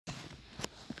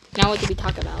Now what did we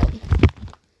talk about?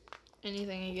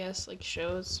 Anything, I guess, like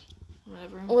shows,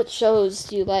 whatever. What shows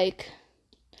do you like?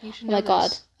 You should Oh know my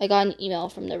god, this. I got an email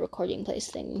from the recording place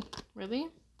thing. Really?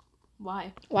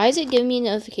 Why? Why is it giving me a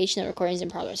notification that recording's in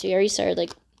progress? We already started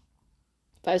like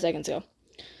 5 seconds ago.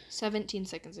 17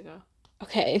 seconds ago.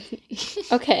 Okay.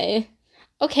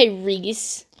 Okay,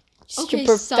 Reese. Just Okay, a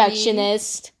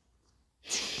perfectionist.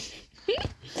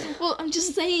 Well, I'm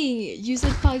just saying. You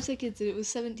said 5 seconds and it was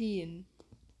 17.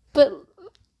 But,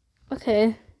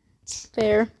 okay.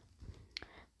 Fair.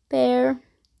 Do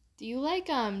you like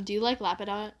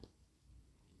Lapidot?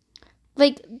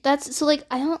 Like, that's, so, like,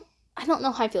 I don't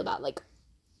know how I feel about it. Like,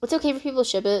 it's okay for people to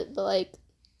ship it, but, like,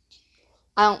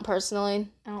 I don't personally,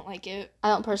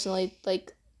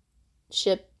 like,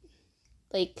 ship,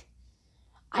 like,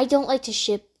 I don't like to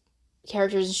ship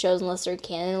characters and shows unless they're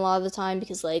canon a lot of the time,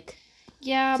 because, like,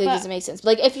 Yeah, so it doesn't make sense.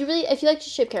 But, like, if you like to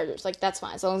ship characters, like, that's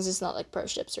fine, as long as it's not, like, pro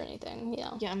ships or anything, you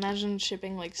know. Yeah, imagine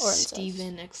shipping, like, Or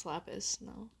Steven X Lapis.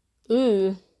 No.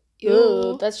 Ooh. Ew.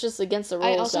 Ooh, that's just against the rules,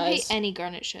 I also guys. hate any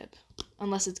Garnet ship.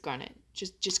 Unless it's Garnet.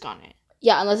 Just Garnet.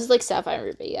 Yeah, unless it's, like, Sapphire and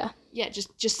Ruby, yeah. Yeah,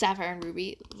 just Sapphire and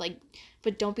Ruby. Like,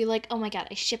 but don't be like, oh my god,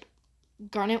 I ship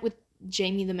Garnet with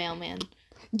Jamie the Mailman.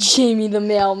 Jamie the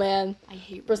Mailman. I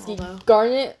hate Broskis, Ronaldo.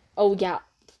 Garnet. Oh, yeah.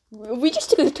 We just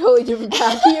took a totally different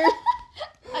path here.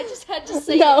 I just had to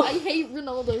say No. it. I hate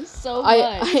Ronaldo so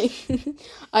much.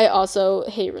 I also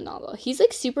hate Ronaldo. He's,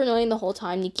 like, super annoying the whole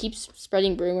time. He keeps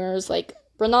spreading rumors. Like,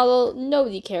 Ronaldo,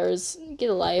 nobody cares. Get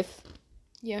a life.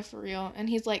 Yeah, for real. And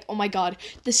he's like, oh my god,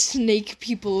 the snake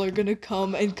people are gonna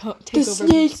come and take The over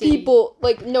snake the city. people.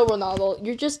 Like, no, Ronaldo.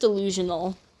 You're just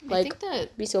delusional. I Like, think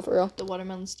that be so for real. the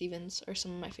Watermelon Stevens are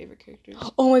some of my favorite characters.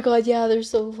 Oh my god, yeah, they're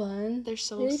so fun. They're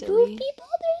so They're silly. cool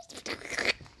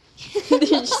people.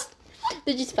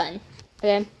 They're just fun.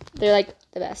 Okay, they're like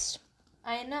the best.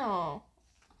 I know.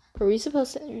 Were we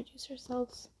supposed to introduce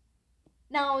ourselves?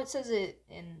 No, it says it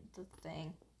in the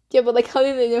thing. Yeah, but like, how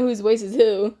do they know whose voice is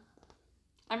who?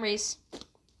 I'm Reese.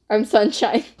 I'm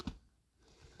Sunshine.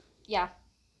 Yeah.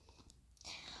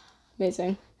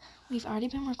 Amazing. We've already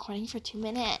been recording for 2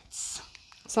 minutes.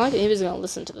 It's not like anybody's gonna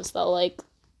listen to this though. Like,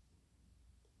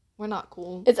 We're not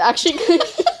cool. it's actually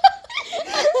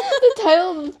the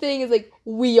title of the thing is like,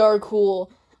 "We are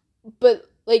cool," but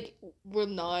like, We're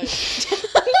not.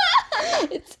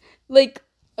 it's like,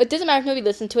 it doesn't matter if nobody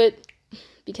listens to it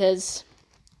because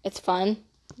it's fun.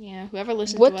 Yeah, whoever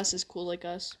listens What- to us is cool like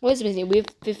us. What is amazing? We have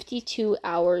 52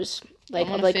 hours like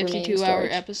On of a like remaining 52-hour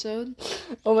storage. episode.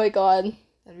 Oh my god,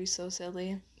 That'd be so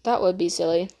silly. that would be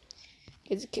silly.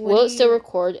 What Will do it still you-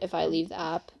 record if I leave the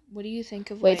app? What do you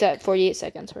think of Wait, it's at 48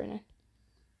 seconds right now.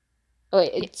 Oh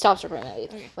wait, it stops recording. I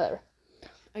leave. Okay. Whatever.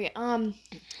 Okay,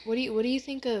 what do you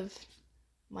think of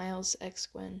Miles X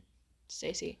Gwen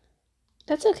Stacy?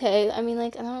 That's okay. I mean,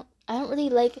 like, I don't really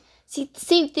like. See,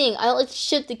 same thing. I don't like to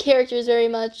ship the characters very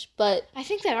much, but I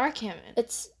think that are canon.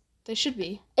 They should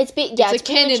be. It's pretty much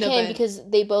canon because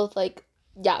they both like,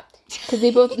 yeah, because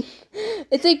they both.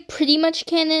 It's like pretty much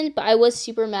canon, but I was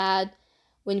super mad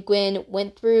when Gwen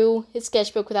went through his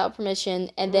sketchbook without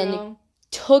permission and then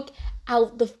took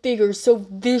out the figure so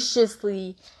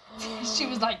viciously. She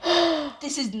was like,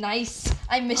 "This is nice.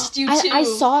 I missed you too." I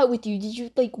saw it with you. Did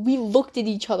you like? We looked at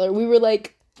each other. We were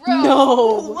like, Bro.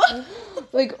 no.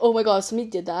 Like, oh my god, somebody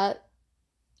did that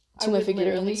to I my would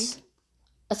figurines. literally-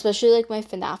 Especially like my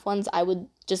FNAF ones, I would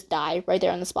just die right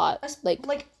there on the spot.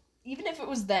 Like even if it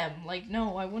was them, like,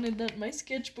 no, I wanted that in my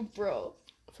sketchbook, bro.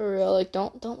 for real, like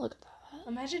don't look at that.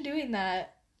 Imagine doing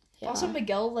that. Yeah. Also,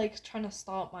 Miguel like trying to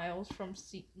stop Miles from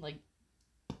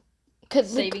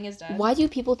Cause, saving his dad. Why do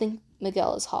people think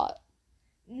Miguel is hot?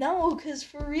 No, cause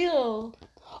for real.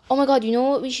 Oh my god, you know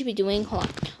what we should be doing? Hold on.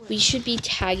 We should be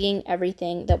tagging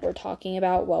everything that we're talking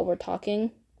about while we're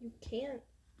talking. You can't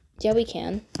Yeah, we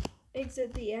can.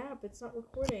 exit the app. It's not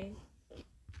recording.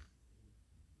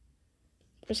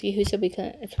 Broskis, who said we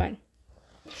couldn't? It's fine.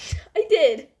 I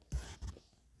did.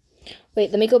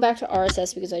 Wait, let me go back to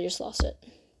RSS because I just lost it.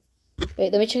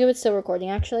 Wait, let me check if it's still recording,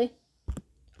 actually.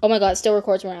 Oh my god, it still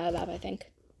records when we're out of the app, I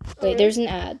think. Wait, Alright. there's an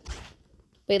ad.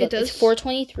 Wait, It look, it's does?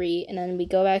 4:23, and then we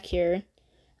go back here.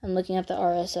 I'm looking up the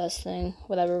RSS thing,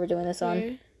 whatever we're doing this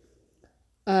on.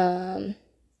 Right.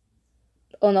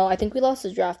 Oh no, I think we lost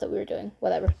the draft that we were doing.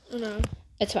 Whatever. Oh no.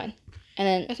 It's fine. And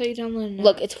I then, thought you downloaded it.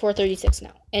 look, it's 4:36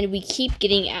 now. And we keep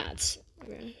getting ads.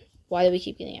 Okay. Why do we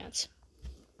keep getting ads?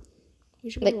 We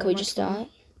should go Like, to could we Walmart just tomorrow. not?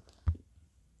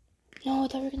 No, I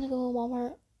thought we were gonna go to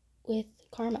Walmart with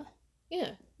Karma.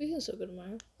 Yeah, we can still go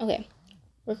tomorrow. Okay.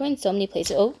 We're going so many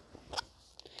places. Oh.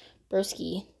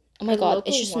 Broski. Oh my Our god, local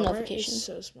it's just a Walmart notification. is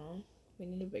so small. We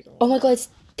need a bigger one. Oh my god, it's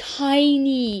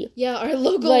tiny. Yeah, our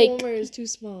local warmer is too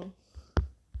small.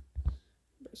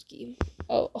 Broski.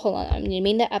 Oh, hold on. I'm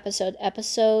naming the episode.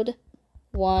 Episode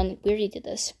 1. We already did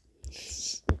this.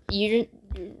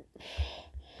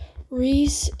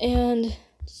 Reese and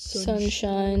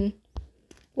Sunshine.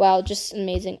 Wow, just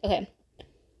amazing. Okay.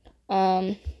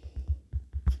 Do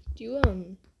you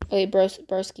Okay,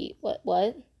 Broski. What?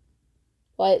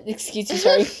 Excuse me.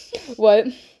 Sorry. What?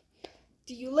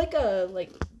 Do you like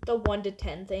the 1 to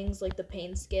 10 things, like the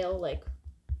pain scale, like?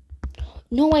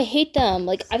 No, I hate them.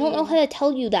 Like, I don't know how to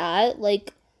tell you that.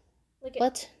 Like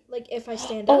what? Like, if I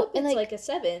stand up, it's like a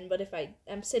 7, but if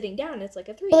I'm sitting down, it's like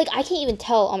a 3. But, like, I can't even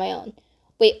tell on my own.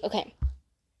 Wait, okay.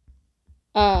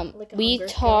 We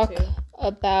talk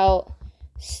about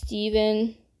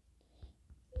Steven.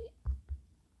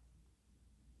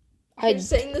 You're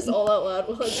saying this all out loud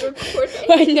while it's recording.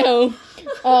 I know.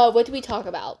 What do we talk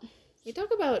about? We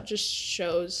talk about just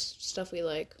shows, stuff we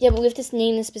like. Yeah, but we have to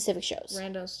name the specific shows.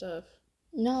 Random stuff.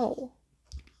 No.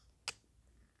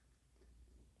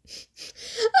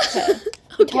 Okay.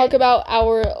 We talk about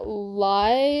our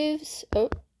lives. Oh,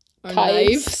 our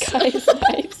knives. Knives.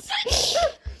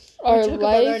 Our lives.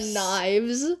 About our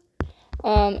knives.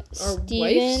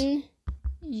 Steven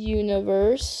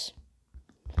Universe.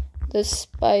 The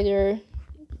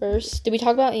Spiderverse. Did we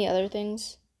talk about any other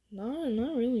things? No,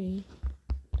 not really.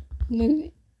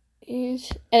 Movies.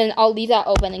 And I'll leave that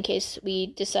open in case we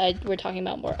decide we're talking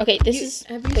about more. Okay, Have you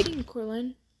seen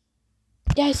Coraline?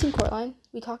 Yeah, I've seen Coraline.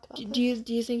 We talked about Do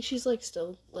you think she's like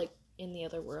still like in the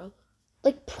other world?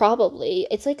 Like probably.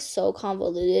 It's like so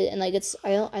convoluted and like it's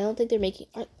I don't think they're making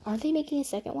are they making a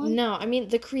second one? No, I mean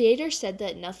the creator said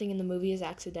that nothing in the movie is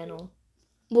accidental.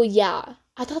 Well, yeah.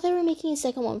 I thought they were making a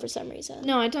second one for some reason.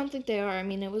 No, I don't think they are. I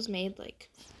mean, it was made like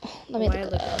let me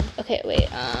look it up. Okay, wait.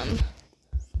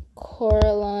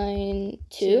 Coraline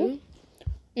 2?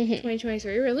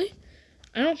 2023, really?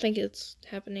 I don't think it's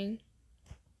happening.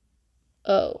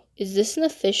 Oh, is this an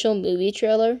official movie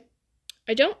trailer?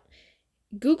 I don't.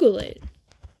 Google it.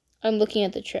 I'm looking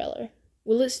at the trailer.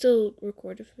 Will it still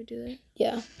record if we do that?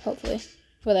 Yeah, hopefully.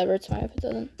 Whatever, it's fine if it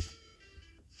doesn't.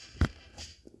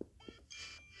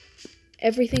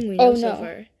 Everything we know so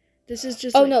far. This is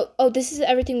just. This is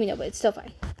everything we know, but it's still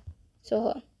fine. So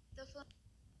hold on.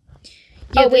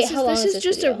 Yeah, this is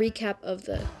just a recap of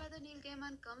the.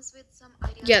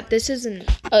 Yeah, this isn't.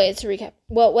 Oh, it's a recap.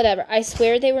 Well, whatever. I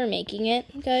swear they were making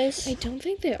it, guys. I don't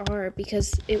think they are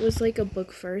because it was like a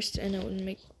book first, and it wouldn't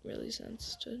make really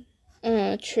sense to.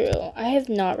 True. I have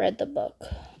not read the book.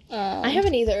 I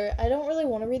haven't either. I don't really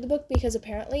want to read the book because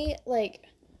apparently, like,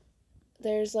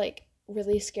 there's like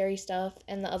really scary stuff,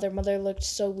 and the other mother looked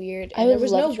so weird. And there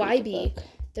was no YB.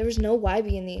 There was no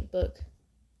YB in the book.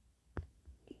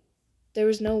 There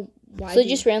was no YB. So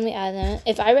just randomly add that.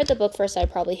 If I read the book first,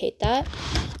 I'd probably hate that.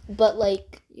 But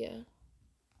like, yeah,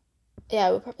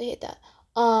 I would probably hate that.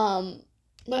 But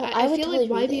I feel totally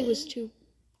like YB was too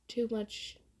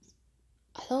much.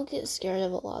 I don't get scared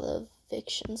of a lot of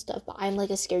fiction stuff, but I'm like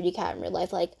a scaredy cat in real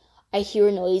life. Like, I hear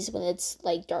a noise when it's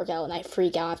like dark out, and I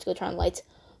freak out. I have to go turn on lights.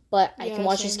 But I can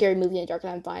watch a scary movie in the dark,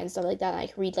 and I'm fine, stuff like that. And I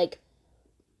can read like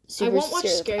super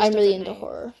scary. I'm really into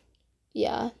horror.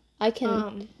 Yeah, I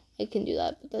can do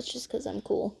that, but that's just because I'm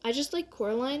cool. I just like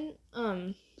Coraline,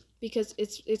 because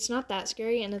it's not that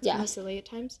scary and it's kind of silly at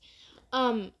times.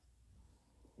 I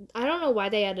don't know why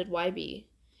they added YB.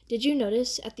 Did you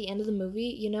notice at the end of the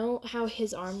movie, you know how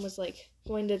his arm was like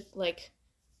going to like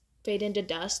fade into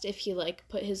dust if he like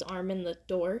put his arm in the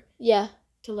door? Yeah.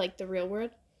 To like the real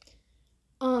world.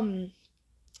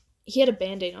 He had a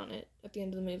Band-Aid on it at the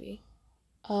end of the movie.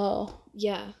 Oh.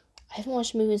 Yeah. I haven't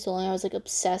watched the movie in so long. I was like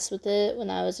obsessed with it when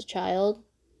I was a child.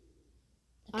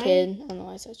 Kid. I don't know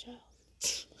why I said child.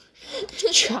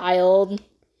 Child.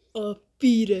 A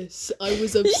fetus. I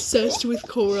was obsessed with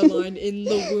Coraline in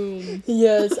the womb.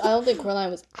 Yes. I don't think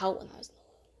Coraline was out when I was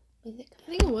in the womb. I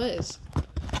think it was.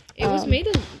 It was made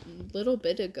a little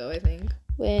bit ago, I think.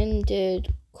 When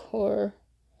did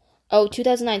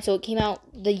 2009. So it came out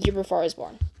the year before I was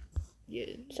born.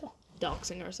 Yeah. So.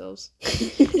 Doxing ourselves.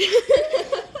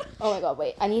 Oh my god,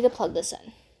 wait. I need to plug this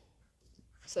in.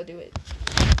 So do it.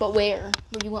 But where?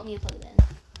 Where do you want me to plug it in?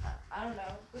 I don't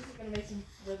know. This is going to make some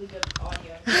really good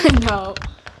audio. I know.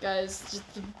 Guys,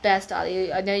 just the best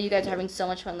audio. I know you guys are having so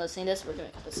much fun listening to this. We're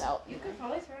going to cut this out. You could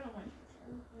probably throw it on my...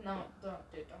 No,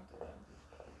 don't do that.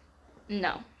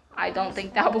 No. I don't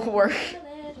think that will work. I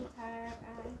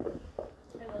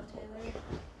love Taylor.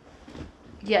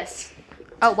 Yes.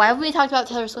 Oh, why haven't we talked about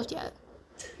Taylor Swift yet?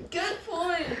 Good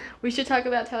point. We should talk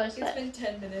about Taylor Swift. It's been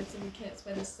 10 minutes and we can't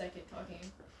spend a second talking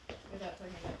without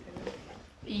talking about Taylor.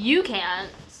 You can't.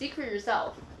 Speak for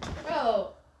yourself.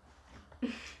 Bro.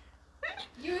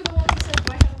 You were the one who said,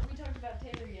 why haven't we talked about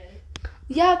Taylor yet?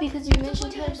 Yeah, because you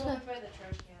mentioned Taylor Swift. By the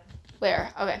trash can.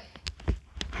 Where? Okay.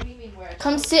 What do you mean where?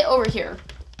 Come sit over here.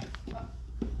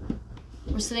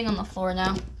 We're sitting on the floor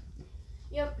now.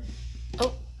 Yep.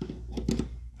 Oh.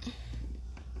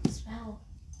 Smell.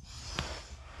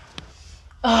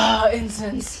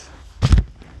 Incense.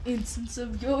 Incense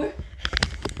of your...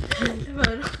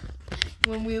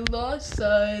 When we lost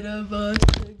sight of us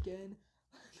again.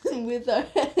 With our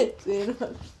heads in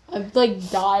our... I'm like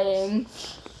dying.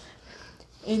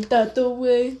 Ain't that the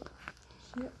way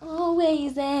it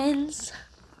always ends?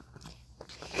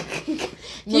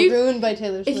 Marooned by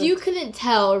Taylor Swift. If you couldn't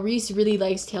tell, Reese really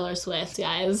likes Taylor Swift,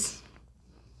 guys.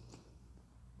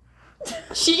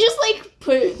 She just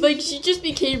she just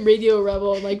became Radio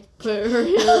Rebel and put her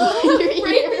hair behind her ear.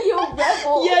 Radio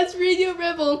Rebel. Yes, Radio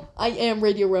Rebel. I am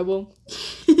Radio Rebel.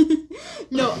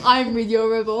 No, I'm Radio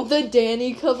Rebel. The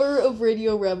Danny cover of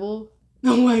Radio Rebel.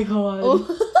 Oh my god. Oh.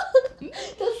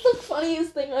 That's the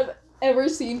funniest thing I've ever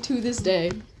seen to this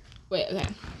day. Wait, okay.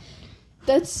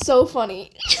 That's so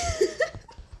funny.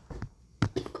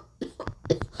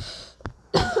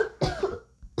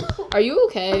 Are you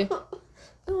okay?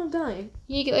 No, I'm dying.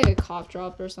 You need to get a cough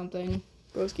drop or something.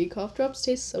 Broski, cough drops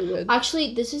taste so good.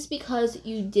 Actually, this is because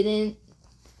you didn't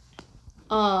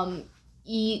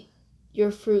eat your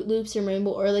Fruit Loops or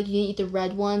Rainbow, or you didn't eat the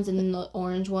red ones and then the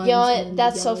orange ones. You know what?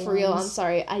 That's so for real. I'm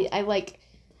sorry. I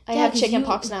have chicken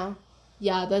pox now.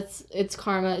 Yeah, it's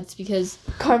karma. It's because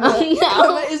Karma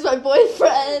is my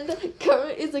boyfriend. Karma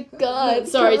is a god. No,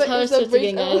 sorry, Karma tell us what's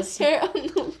again, guys. Hair on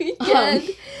the weekend.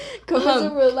 Karma's a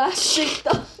relaxing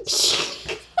thought.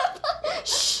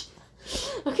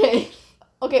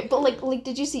 Okay, but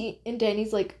did you see in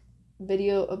Danny's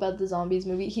video about the zombies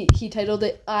movie? He titled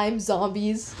it "I'm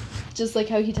Zombies," just like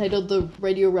how he titled the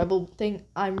Radio Rebel thing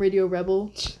 "I'm Radio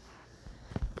Rebel."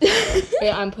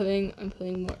 Yeah, I'm putting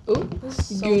more. Oh,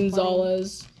 so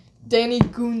Gonzales. Funny. Danny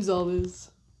Gonzales.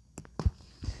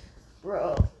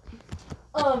 Bro.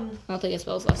 I don't think I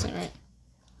spelled his last name right.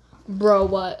 Bro,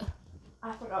 what?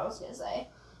 I forgot what I was gonna say.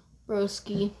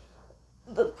 Broski.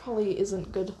 That probably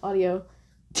isn't good audio.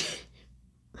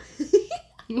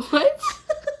 What?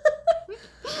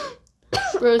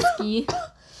 Broski.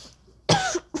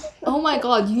 Oh my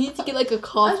god, you need to get a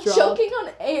cough drop. I'm choking on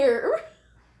air.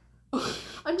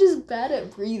 I'm just bad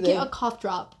at breathing. Get a cough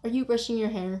drop. Are you brushing your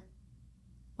hair?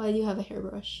 Why do you have a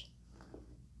hairbrush?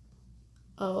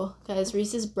 Oh, guys,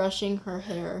 Reese is brushing her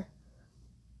hair.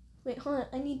 Wait, hold on.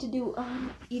 I need to do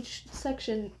each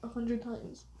section 100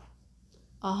 times.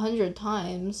 100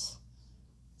 times?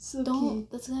 So don't.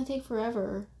 That's gonna take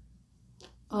forever.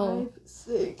 5,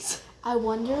 6. I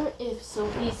wonder if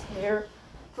Sophie's hair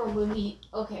from when we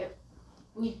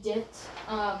dipped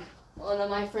one of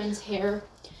my friend's hair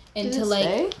into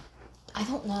I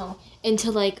don't know,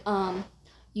 into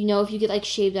if you get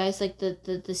shaved ice,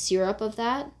 the syrup of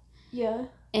that. Yeah.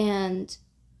 And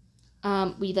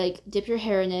we dip your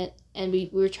hair in it, and we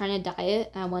were trying to dye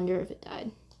it, and I wonder if it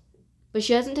died. But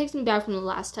she hasn't texted me back from the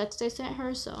last text I sent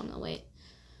her, so I'm gonna wait.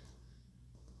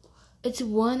 It's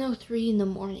 1:03 in the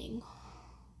morning.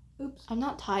 Oops. I'm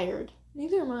not tired.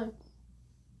 Neither am I.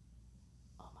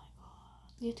 Oh my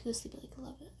god. We have to go sleep at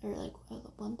 11 or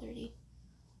 1:30.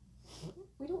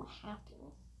 We don't have to.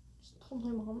 Just told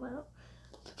my mom that.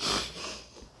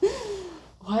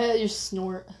 Why your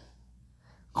snort?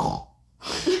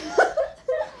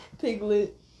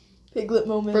 Piglet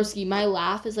moment. Broski, my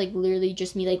laugh is literally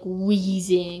just me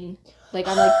wheezing.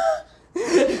 I'm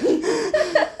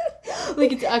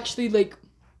it's actually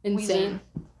insane.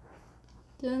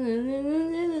 I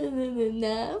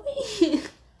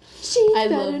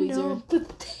love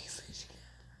Weezer.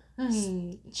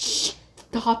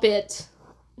 Stop it.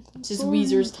 It's just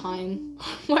Weezer's time.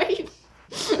 Why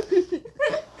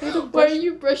are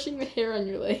you brushing the hair on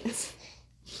your legs?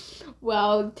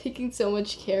 Wow, taking so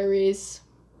much care, Reese.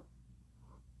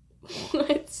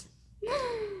 What?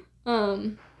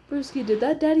 Broski, did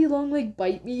that daddy long leg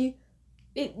bite me?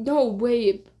 No way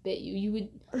it bit you. You would.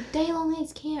 Daddy long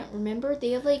legs can't, remember?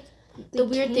 They have the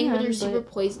weird thing where they're super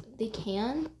poison. They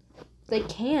can? They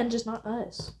can, just not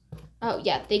us. Oh,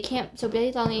 yeah, they can't. So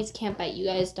daddy long legs can't bite you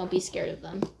guys. Don't be scared of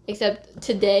them. Except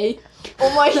today.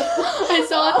 Oh my god. I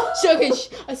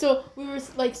saw, we were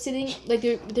sitting,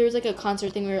 there was a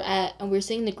concert thing we were at, and we were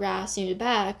sitting in the grass near the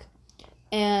back.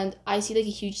 And I see a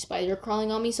huge spider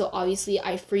crawling on me, so obviously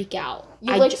I freak out.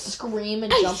 You scream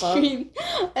and jump up.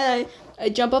 And I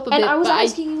jump up a bit. And I was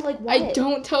asking you why. I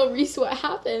don't tell Reese what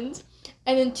happened.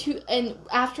 And then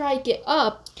after I get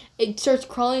up, it starts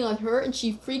crawling on her, and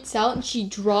she freaks out, and she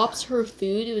drops her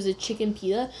food. It was a chicken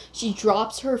pita. She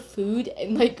drops her food,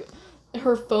 and, like,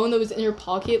 her phone that was in her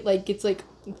pocket, like, gets, like,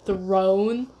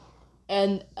 thrown.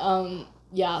 And,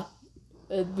 yeah.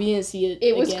 We didn't see it.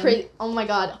 It was crazy. Oh my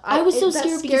god. I was so scared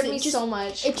that because scared me so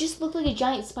much. It just looked like a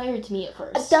giant spider to me at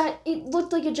first. It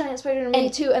looked like a giant spider to me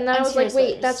too, and then I was like,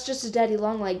 wait, that's just a daddy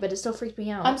long leg, but it still freaked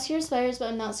me out. I'm scared of spiders, but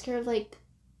I'm not scared of, like,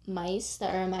 mice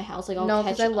that are in my house. Like, I'll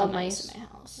catch I love mice in my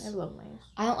house. I love mice.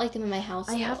 I don't like them in my house.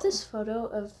 I have this photo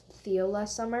of Theo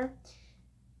last summer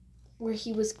where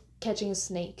he was catching a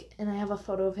snake, and I have a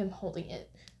photo of him holding it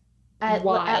at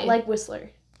like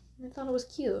Whistler. And I thought it was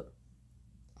cute.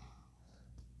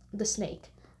 The snake.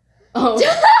 Oh. You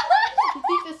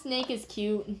think the snake is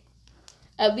cute?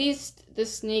 At least the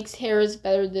snake's hair is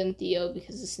better than Theo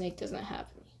because the snake doesn't have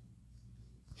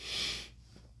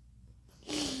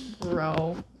any.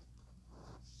 Bro.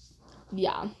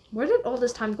 Yeah. Where did all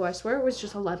this time go? I swear it was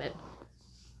just 11.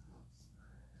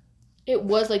 It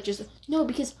was like just... No,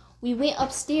 because we went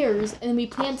upstairs and then we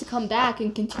planned to come back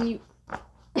and continue...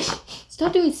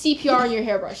 Stop doing CPR on your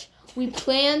hairbrush. We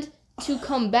planned to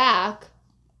come back...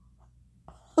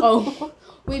 Oh,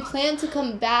 we planned to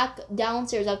come back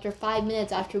downstairs after 5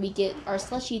 minutes after we get our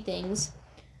slushy things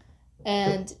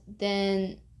and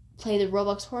then play the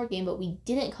Roblox horror game, but we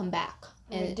didn't come back.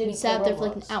 And we sat there for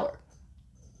like an hour.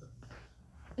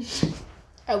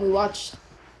 And we watched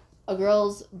a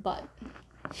girl's butt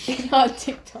on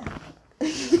TikTok.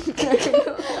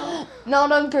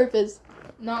 Not on purpose.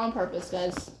 Not on purpose,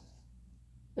 guys.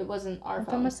 It wasn't our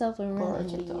fault. I myself or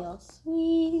TikTok.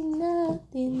 Sweet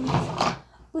nothing.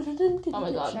 Oh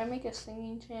my god. Should I make a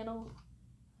singing channel?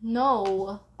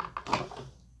 No.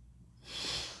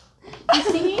 The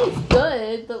singing is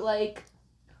good, but like,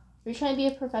 are you trying to be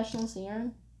a professional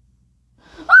singer?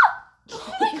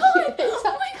 Oh my god!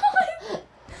 Oh my god!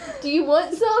 Do you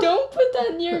want some? Don't put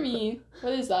that near me.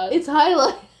 What is that? It's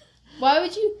highlight. Why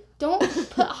would you? Don't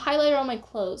put highlighter on my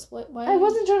clothes. Why I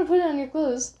wasn't trying to put it on your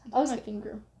clothes. I was my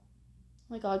finger. Oh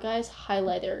my god, guys,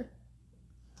 highlighter.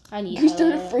 I need. You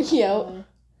started freaking out.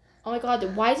 Oh my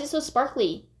god, why is it so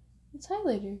sparkly? It's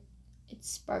highlighter. It's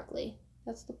sparkly.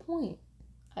 That's the point.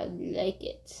 I like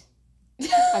it.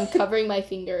 I'm covering my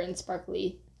finger in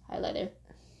sparkly highlighter.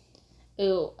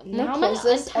 Ooh, now my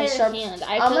entire hand.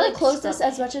 I'm gonna close this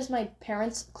as much as my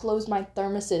parents close my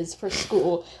thermoses for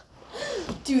school.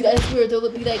 Dude, that's weird.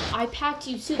 They'll be like, I packed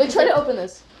you soup. Wait, try to open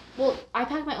this. Well, I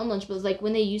packed my own lunch, but it was like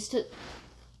when they used to...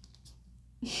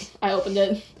 I opened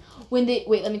it. Wait,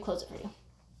 let me close it for you.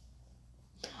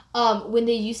 When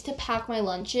they used to pack my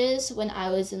lunches when I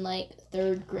was in, like,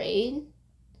 3rd grade,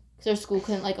 because our school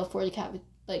couldn't, like, afford to have,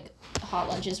 like, hot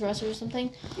lunches for us or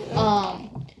something,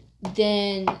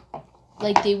 then,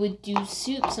 like, they would do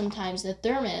soup sometimes in the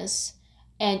thermos,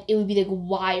 and it would be, like,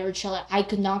 wired shut. I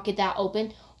could not get that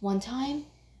open. One time,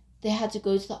 they had to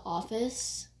go to the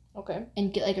office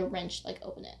and get, like, a wrench to, like,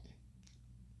 open it.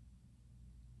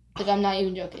 Like, I'm not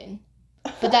even joking.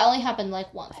 But that only happened,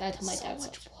 like, once. I told my dad so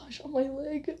much blush on my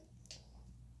leg.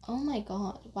 Oh my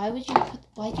god. Why'd you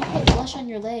put blush on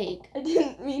your leg? I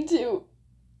didn't mean to.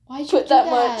 Why'd you put that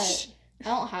much? I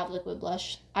don't have liquid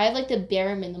blush. I have, like, the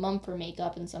bare minimum for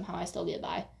makeup, and somehow I still get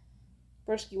by.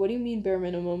 Broski, what do you mean bare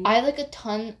minimum? I have, like, a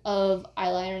ton of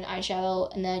eyeliner and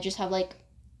eyeshadow, and then I just have, like,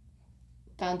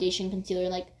 foundation, concealer,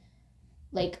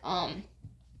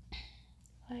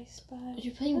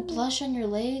 You're putting blush on your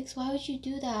legs? Why would you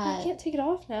do that? I can't take it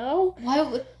off now. Why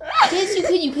would... Yes, you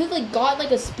could. You could have, like, got,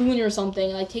 like, a spoon or something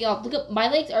and, like, take it off. Look at... My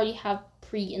legs already have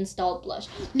pre-installed blush.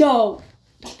 No!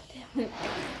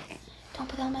 Don't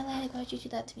put that on my leg. Why would you do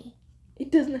that to me?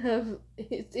 It doesn't have...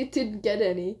 It didn't get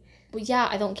any. Well, yeah,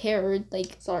 I don't care.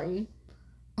 Like, sorry.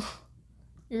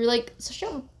 You're, like, such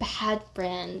a bad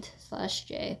friend,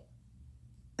 /J.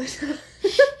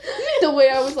 The way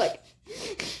I was like...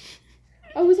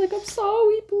 I'm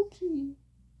sorry, Pookie.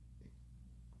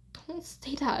 Don't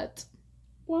say that.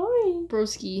 Why?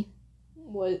 Broski.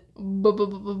 What?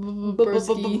 Broski.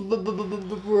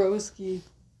 Broski.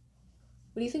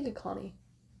 What do you think of Connie?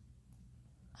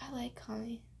 I like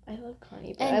Connie. I love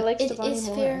Connie, but I like Stefani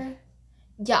more. Fair.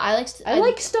 Yeah, I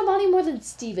like Stefani more than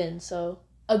Steven, so...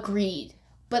 Agreed.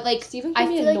 But, like, Steven can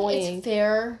be annoying. Like it's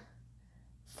fair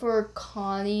for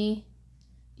Connie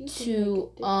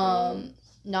to,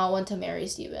 not want to marry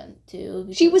Steven, too.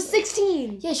 She was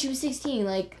 16! Yeah, she was 16.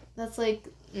 Like, that's, like,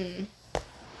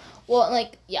 Well,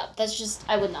 like, yeah, that's just...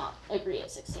 I would not agree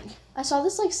at 16. I saw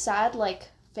this, like, sad, like,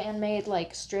 fan-made,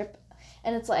 like, strip,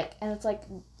 and it's like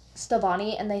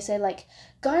Stefani, and they say, like,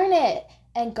 Garnet!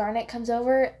 And Garnet comes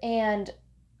over and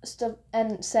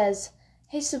says,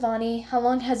 hey, Stefani, how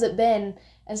long has it been?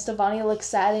 And Stefania looks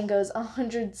sad and goes,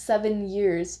 107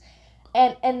 years.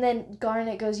 And then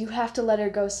Garnet goes, you have to let her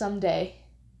go someday.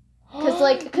 Because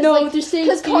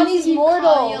Connie's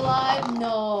mortal. Connie alive?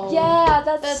 No. Yeah,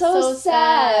 that's so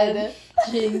sad.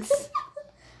 Jinx.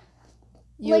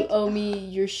 You owe me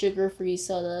your sugar-free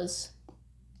sodas.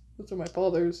 Those are my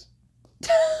father's.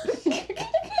 Why'd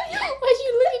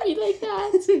you look at me like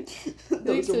that?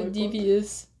 Those are so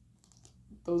devious.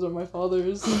 Those are my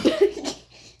father's.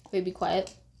 Wait, be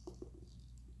quiet.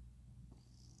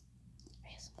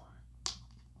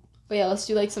 Oh yeah, let's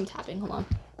do like some tapping. Hold on.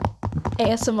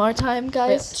 ASMR time,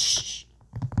 guys. Wait, shh.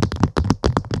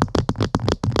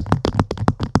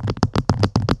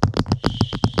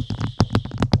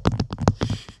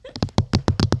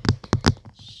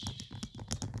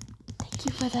 Thank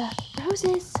you for the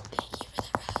roses. Thank you for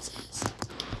the roses.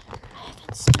 I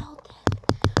haven't smelled them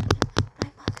in my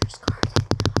mother's garden.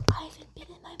 I haven't been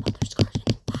in my mother's garden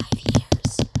in 5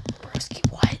 years. Broski,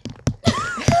 what?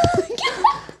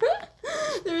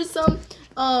 There was some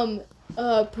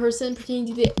person pretending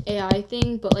to do the AI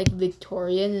thing, but like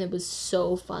Victorian, and it was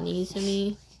so funny to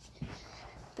me.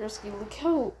 Broski, look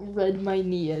how red my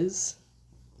knee is.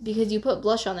 Because you put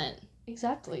blush on it.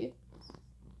 Exactly.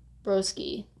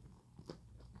 Broski.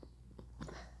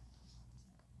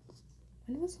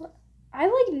 When was that? I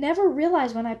like never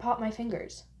realized when I pop my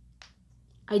fingers.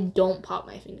 I don't pop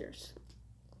my fingers.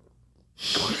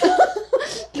 Why'd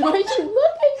you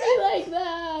look at me like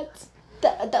that?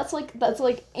 That's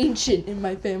like ancient in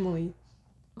my family.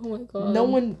 Oh my god. No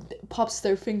one pops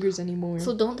their fingers anymore.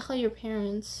 So don't tell your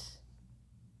parents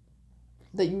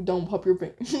that you don't pop your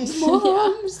fingers.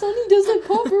 Mom, Sunny doesn't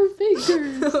pop her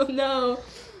fingers. Oh no.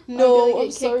 No, I'm gonna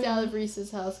get kicked out of Reese's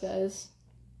house, guys.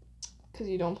 Because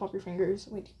you don't pop your fingers.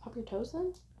 Wait, do you pop your toes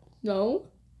then? No.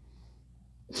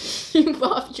 You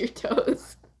pop your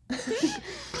toes.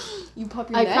 You pop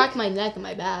your neck? I crack my neck and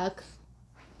my back.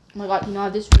 Oh my god, you know how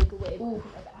this would make a wave. Ooh.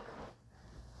 My back.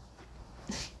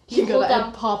 You gotta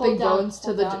add popping bones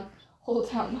to the... Hold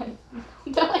down my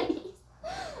knees.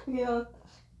 Yeah.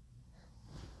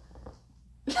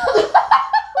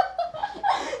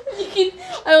 You can...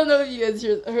 I don't know if you guys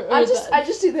heard that. I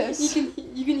just do this.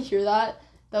 You can hear that.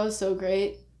 That was so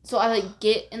great. So I like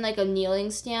get in like a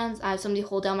kneeling stance. I have somebody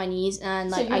hold down my knees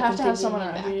and like so you have to have someone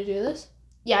around you to do this?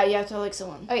 Yeah, you have to have like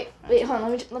someone. Okay, wait, hold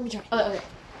on. Let me try. Okay.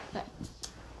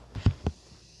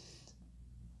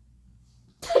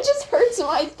 That just hurts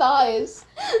my thighs.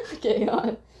 Okay,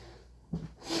 on.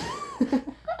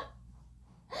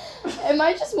 Am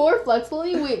I just more flexible?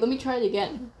 Wait, let me try it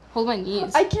again. Hold my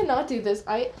knees. I cannot do this.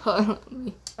 I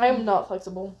am not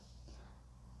flexible.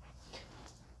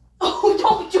 Oh,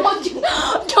 don't.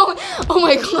 Oh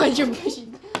my god, you're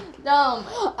pushing.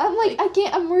 I'm like, I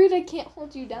can't. I'm worried I can't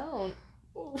hold you down.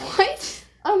 What?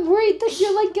 I'm worried that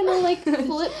you're like gonna like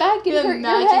flip back and hurt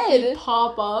your head.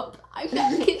 Pop up. I'm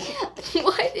not kidding.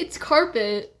 What? It's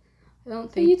carpet. I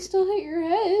don't think. But you'd still hit your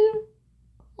head.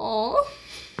 Aw.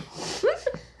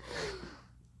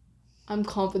 I'm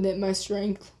confident in my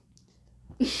strength.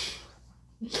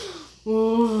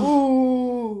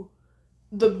 Ooh.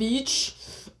 The beach?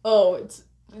 Oh, it's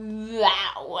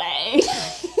that way.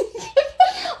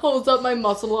 Holds up my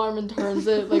muscle arm and turns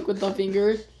it like with the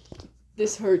finger.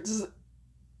 This hurts.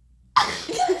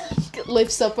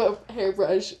 Lifts up a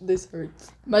hairbrush. This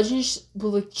hurts. Imagine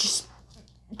just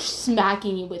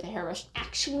smacking you with a hairbrush.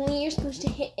 Actually, you're supposed to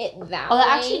hit it that way. That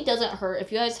actually doesn't hurt.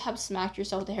 If you guys have smacked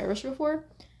yourself with a hairbrush before,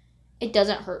 it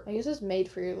doesn't hurt. I guess it's made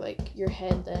for your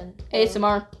head then.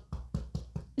 ASMR.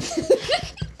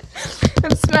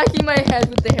 I'm smacking my head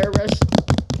with the hairbrush.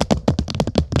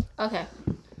 Okay.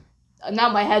 Now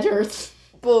my head hurts.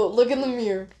 Boo, look in the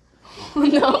mirror.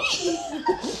 No.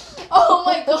 Oh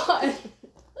my god.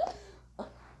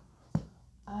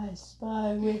 I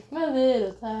spy with my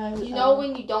little time. You know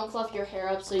when you don't fluff your hair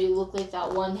up so you look like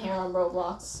that one hair on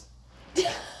Roblox?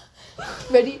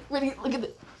 Ready? Look at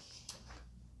it.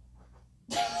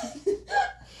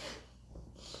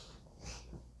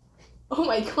 Oh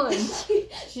my god.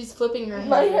 She's flipping her hair.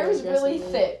 My hair is really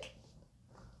thick.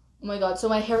 Oh my god. So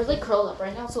my hair is like curled up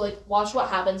right now. So like watch what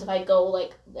happens if I go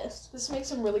like this. This makes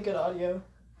some really good audio.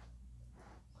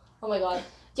 Oh my god.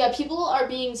 Yeah, people are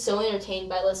being so entertained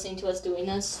by listening to us doing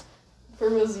this. For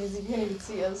realsies, you can't even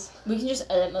see us. We can just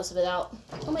edit most of it out.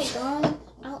 Oh my god.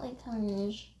 I don't like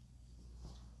tongue.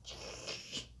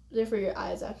 They're for your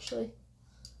eyes, actually.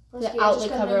 The outlet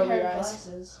cover over your eyes.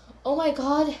 Glasses. Oh my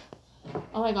god.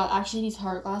 Oh my god, actually these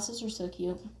heart glasses are so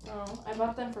cute. Oh, I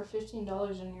bought them for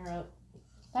 $15 in Europe.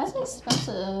 That's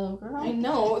expensive, girl. I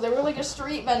know, they were like a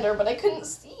street vendor, but I couldn't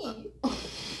see.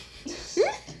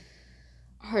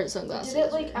 Heart sunglasses. I did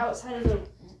it like outside of the.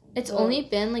 It's only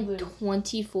been like Louvre.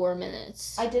 24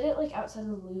 minutes. I did it like outside of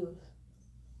the Louvre.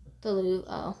 The Louvre.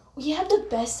 Oh. We had the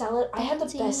best salad. I had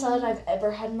the best salad I've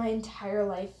ever had in my entire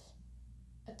life.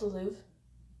 At the Louvre.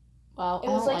 Wow. It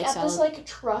was like at salad. This like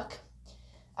truck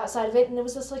outside of it, and it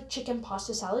was this like chicken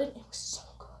pasta salad. It was so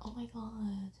good. Oh my god.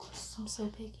 I'm so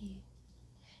picky.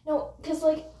 No, because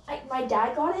like my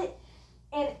dad got it,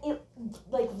 and it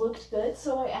like looked good,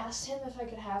 so I asked him if I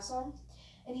could have some,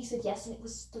 and he said yes, and it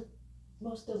was the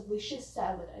most delicious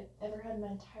salad I've ever had in my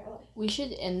entire life. We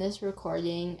should end this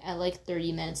recording at like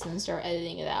 30 minutes and then start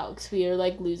editing it out because we are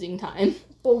like losing time.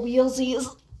 For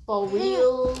realsies. For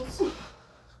reals.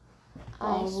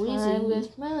 I smile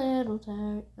with my little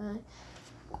tired eye.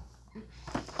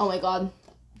 Oh my god.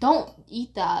 Don't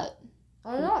eat that.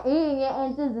 I'm not eating it,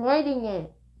 I'm just biting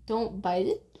it. Don't bite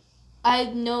it? I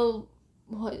know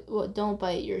what don't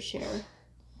bite your share.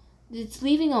 It's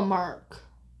leaving a mark.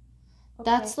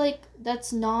 Okay.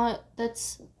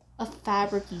 That's a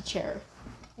fabric-y chair.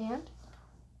 And?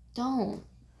 Don't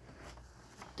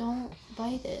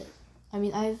bite it. I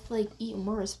mean, I've like eaten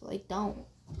worse, but like don't.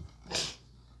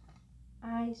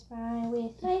 I spy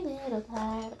with my little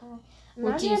tired eye.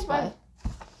 What do you spy?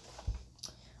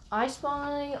 I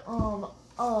spy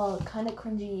a kind of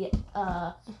cringy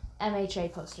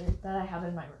MHA poster that I have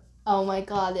in my room. Oh my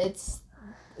god, it's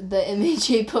the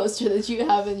MHA poster that you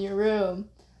have in your room.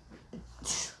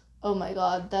 Oh my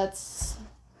god, that's...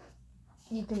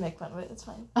 You can make fun of it, it's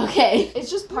fine. Okay. It's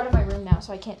just part of my room now,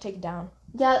 so I can't take it down.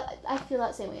 Yeah, I feel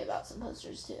that same way about some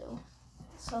posters too.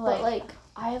 So like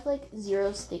I have like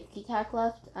 0 sticky tack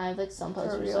left. I have like some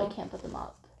posters, so I can't put them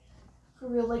up. For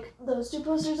real, like those 2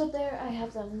 posters up there, I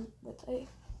have them with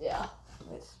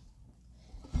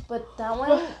But that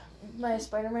one, my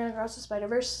Spiderman Across the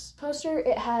Spiderverse poster,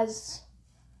 it has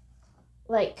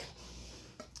like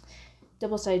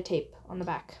double-sided tape on the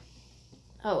back.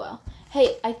 Oh well.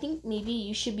 Hey, I think maybe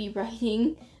you should be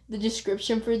writing the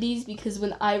description for these because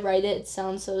when I write it, it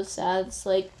sounds so sad. It's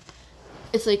like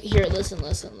here, listen.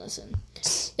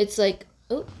 It's like,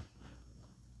 oh,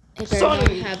 I better not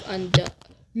have undone.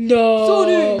 No.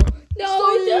 Sonny!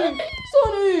 No,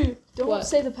 Sonny! Don't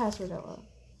say the password out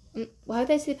loud. Why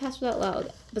would I say password out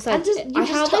loud? Besides, I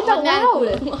have type out loud.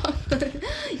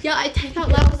 Yeah, I type out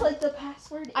loud. It's like the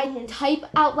password. I type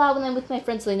out loud when I'm with my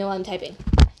friends so they know I'm typing.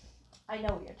 I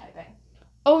know what you're typing.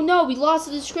 Oh no, we lost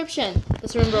the description.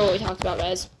 Let's remember what we talked about,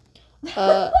 guys.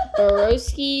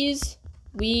 Broskis,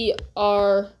 we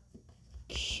are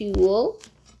cool.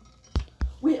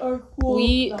 We are cool.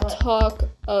 We talk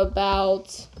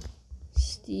about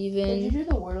Steven. Did you do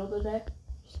the Wordle today?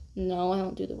 No, I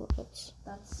don't do the workouts.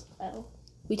 That's L.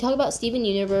 We talk about Steven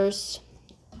Universe,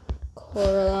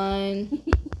 Coraline.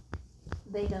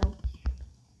 They know.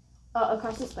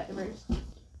 Across the Spiderverse.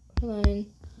 Coraline.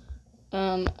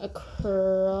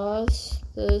 Across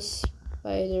the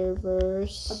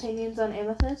Spiderverse. Opinions on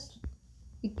Amethyst?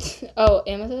 Oh,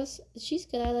 Amethyst? She's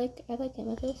good. I like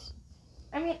Amethyst.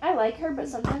 I mean, I like her, but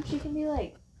sometimes she can be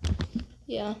like...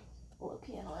 Yeah.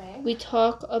 Low-key annoying. We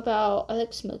talk about... I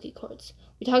like Smoky Quartz.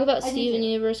 We talk about Steven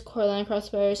Universe, Coraline,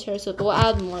 Crossfires, Terrace. We'll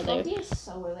add more there. Smoky is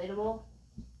so relatable.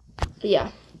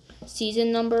 Yeah.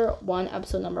 Season number 1,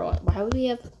 episode number 1. Why would we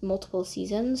have multiple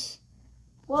seasons?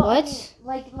 Well, What?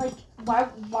 I mean,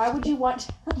 why would you want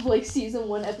to have, like, season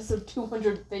 1, episode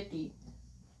 250?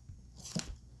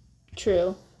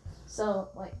 True. So,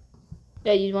 like...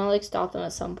 Yeah, you'd want to, like, stop them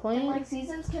at some point. And, like,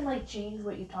 seasons can, like, change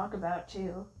what you talk about,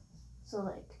 too. So,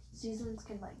 like, seasons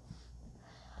can, like...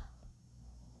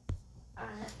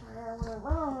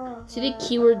 See the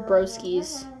keyword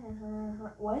broskis.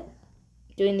 What?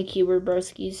 Doing the keyword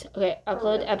broskis. Okay,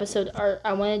 upload episode art.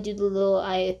 I want to do the little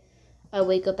I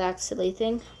wake up accidentally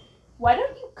thing. Why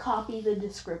don't you copy the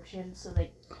description so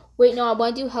they... Wait, no, I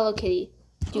want to do Hello Kitty.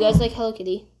 Do you guys like Hello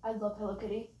Kitty? I love Hello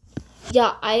Kitty.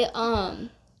 Yeah, I'm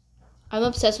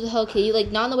obsessed with Hello Kitty.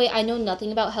 Like, not in the way I know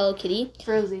nothing about Hello Kitty.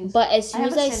 Frozies. But as soon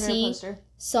as I see poster.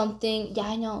 something... Yeah,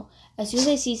 I know. As soon as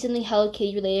I see something Hello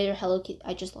Kitty related or Hello Kitty...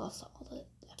 I just lost all the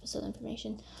episode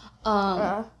information.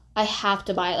 I have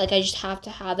to buy it. Like, I just have to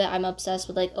have it. I'm obsessed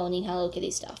with, like, owning Hello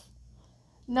Kitty stuff.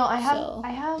 No, I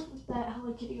have that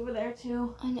Hello Kitty over there,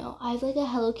 too. I know. I have, like, a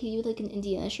Hello Kitty with, like, an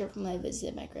Indiana shirt from when I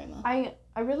visited my grandma. I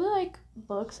really like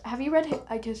books. Have you read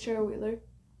I Kissed Cheryl Wheeler?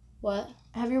 What?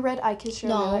 Have you read I Kissed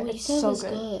Cheryl Wheeler? No, It's so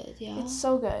good. Yeah. It's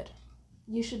so good.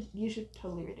 You should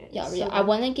totally read it. Yeah, so I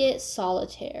want to get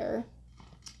Solitaire.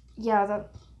 Yeah,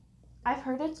 I've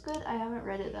heard it's good. I haven't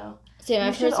read it, though. Same,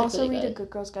 you should also read A Good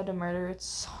Girl's Guide to Murder. It's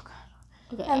so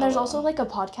good. Okay, and there's also, like, a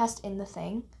podcast in the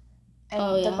thing.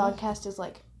 And the podcast is,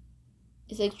 like...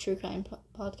 It's, like, true crime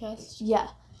podcast? Yeah.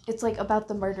 It's like about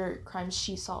the murder crimes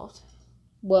she solved.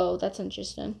 Whoa, that's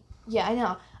interesting. Yeah,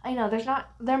 I know.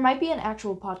 There might be an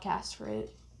actual podcast for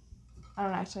it. I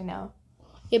don't actually know.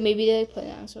 Yeah, maybe they put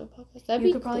an actual podcast. That'd be cool.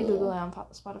 You could probably Google it on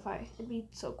Spotify. It'd be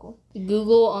so cool.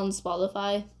 Google on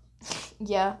Spotify?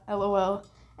 Yeah, LOL.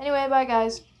 Anyway, bye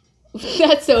guys.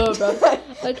 That's so abrupt.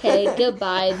 Okay,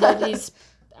 goodbye. Nobody's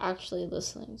actually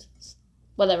listening to this.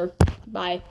 Whatever. Bye.